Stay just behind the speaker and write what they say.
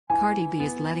Cardi B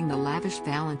is letting the lavish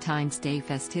Valentine's Day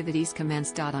festivities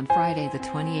commence. On Friday, the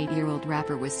 28-year-old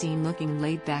rapper was seen looking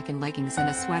laid back in leggings and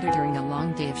a sweater during a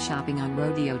long day of shopping on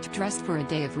Rodeo Drive. Dressed for a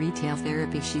day of retail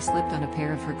therapy, she slipped on a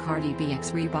pair of her Cardi B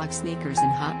X Reebok sneakers in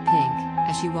hot pink,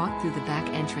 as she walked through the back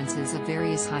entrances of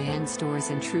various high-end stores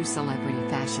in true celebrity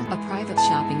fashion. A private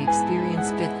shopping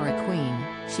experience fit for a queen,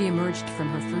 she emerged from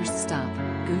her first stop,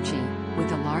 Gucci,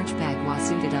 with a large bag while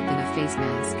suited up in a face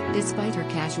mask. Despite her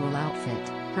casual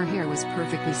outfit, her hair was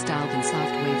perfectly styled in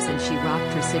soft waves and she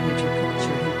rocked her signature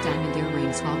culture hoop diamond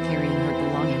earrings while carrying her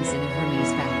belongings in a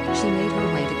Hermes bag. She made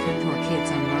her way to Couture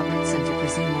Kids on Robertson to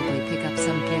presumably pick up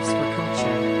some gifts for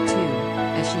culture, too,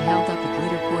 as she held up a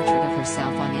glitter portrait of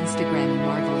herself on Instagram and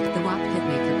marveled. The WAP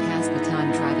hitmaker passed the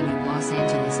time driving in Los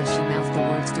Angeles as she mouthed the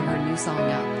words to her new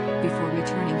song Up, before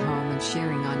returning home and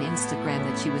sharing on Instagram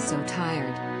that she was so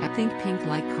tired. I think pink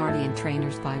like Cardi and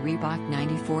trainers by Reebok,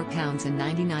 £94 and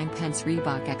 99 pence.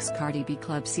 Reebok X Cardi B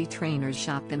Club C trainers,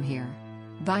 shop them here.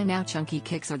 Buy now. Chunky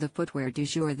kicks are the footwear du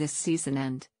jour this season,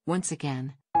 and, once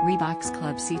again, Reebok's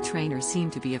Club C trainers seem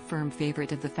to be a firm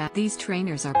favorite of the These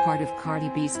trainers are part of Cardi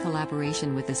B's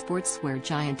collaboration with the sportswear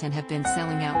giant and have been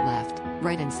selling out left,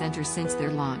 right and center since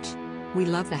their launch. We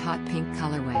love the hot pink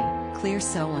colorway, clear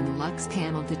sole and luxe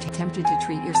panel. Tempted to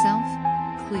treat yourself?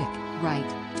 Click right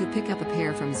to pick up a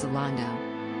pair from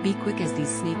Zalando. Be quick as these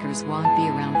sneakers won't be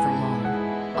around for long.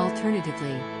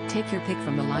 Alternatively, take your pick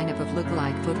from the lineup of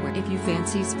look-alike footwear. If you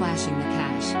fancy splashing the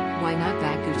cash, why not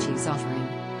back Gucci's offering?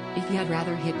 If you'd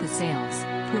rather hit the sales,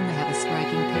 Puma have a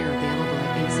striking pair available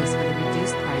at Aces for the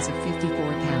reduced price of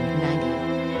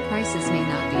 £54.90. Prices may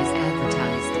not be as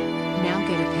advertised. Now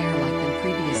get a pair like them.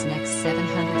 Previous next £705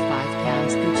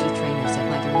 Gucci trainers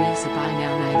at Leather. Buy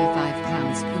now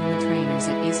 £95 Puma trainers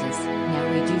at Aces,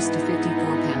 now reduced to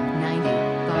 £54.90.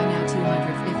 Buy now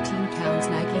 £215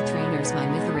 Nike trainers My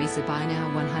Mytheresa. Buy now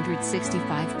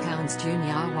 £165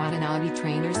 Junya Watanabe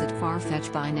trainers at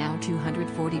Farfetch. Buy now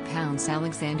 £240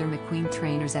 Alexander McQueen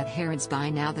trainers at Harrods. Buy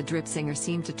now. The Drip singer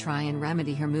seemed to try and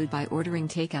remedy her mood by ordering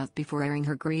takeout before airing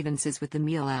her grievances with the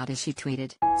meal out, as she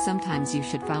tweeted, "Sometimes you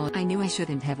should follow. I knew I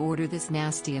shouldn't have ordered this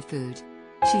nasty of food."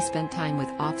 She spent time with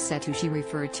Offset, who she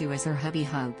referred to as her hubby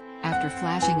hub, after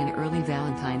flashing an early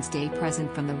Valentine's Day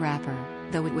present from the rapper,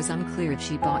 though it was unclear if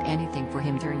she bought anything for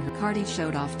him during her. Cardi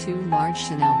showed off 2 large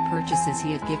Chanel purchases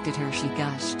he had gifted her. She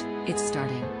gushed, "It's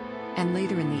starting." And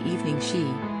later in the evening she,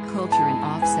 Culture and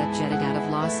Offset jetted out of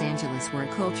Los Angeles, where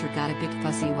Culture got a bit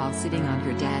fussy while sitting on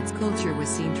her dad's. Culture was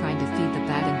seen trying to feed the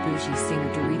bad and bougie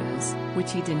singer Doritos,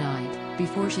 which he denied,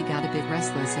 before she got a bit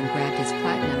restless and grabbed his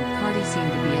platinum. Cardi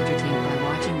seemed to be entertained by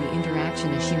watching the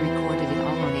interaction as she recorded it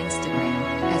all on Instagram,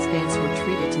 as fans were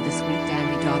treated to the sweet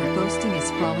daddy-daughter boasting a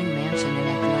sprawling mansion in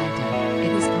Atlanta.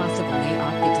 It was possible they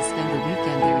opted to spend the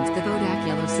weekend there. The Bodak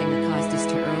Yellow singer caused a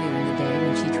stir earlier in the day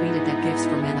when she tweeted that gifts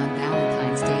for men on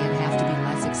Valentine's Day would have to be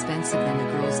less expensive than the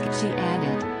girls' gifts. She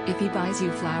added, "If he buys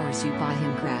you flowers, you buy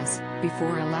him grass,"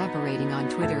 before elaborating on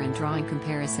Twitter and drawing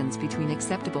comparisons between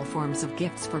acceptable forms of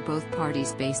gifts for both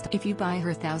parties based. If you buy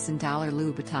her $1,000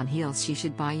 Louboutin heels, she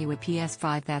should buy you a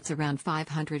PS5 that's around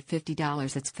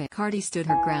 $550. It's fair. Cardi stood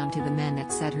her ground to the men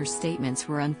that said her statements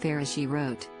were unfair, as she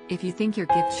wrote, "If you think your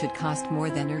gift should cost more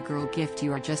than your girl gift,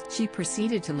 you are just..." She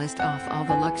proceeded to list off all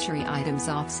the luxury items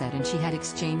Offset and she had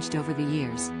exchanged over the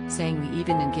years, saying we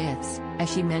even in gifts,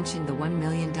 as she mentioned the $1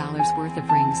 million worth of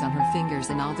rings on her fingers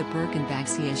and all the Birkin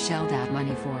bags he has shelled out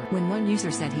money for. When one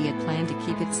user said he had planned to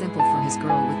keep it simple for his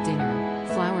girl with dinner,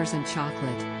 flowers and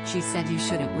chocolate, she said you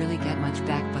shouldn't really get much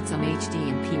back but some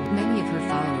HD&P. Many of her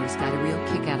followers got a real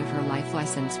kick out of her life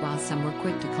lessons, while some were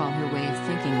quick to call her way of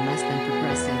thinking less than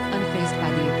progressive. Unfazed by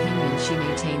the opinion, she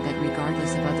maintained that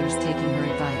regardless of others taking her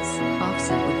advice,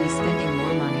 Offset would be spending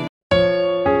more money